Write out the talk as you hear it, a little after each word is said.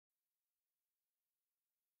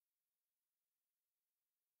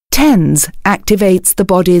TENS activates the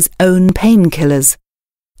body's own painkillers.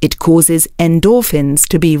 It causes endorphins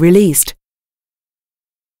to be released.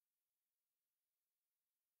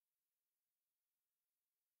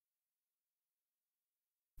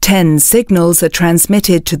 TENS signals are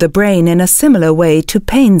transmitted to the brain in a similar way to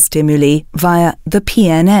pain stimuli via the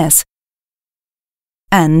PNS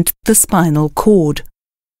and the spinal cord.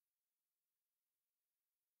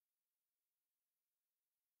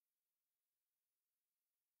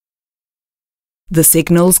 The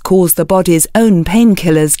signals cause the body's own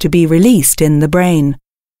painkillers to be released in the brain.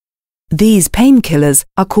 These painkillers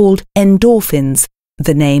are called endorphins.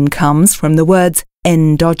 The name comes from the words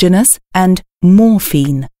endogenous and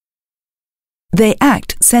morphine. They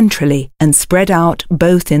act centrally and spread out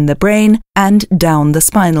both in the brain and down the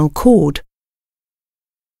spinal cord.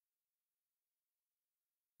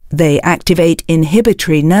 They activate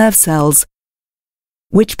inhibitory nerve cells,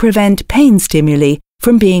 which prevent pain stimuli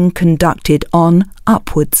from being conducted on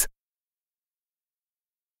upwards.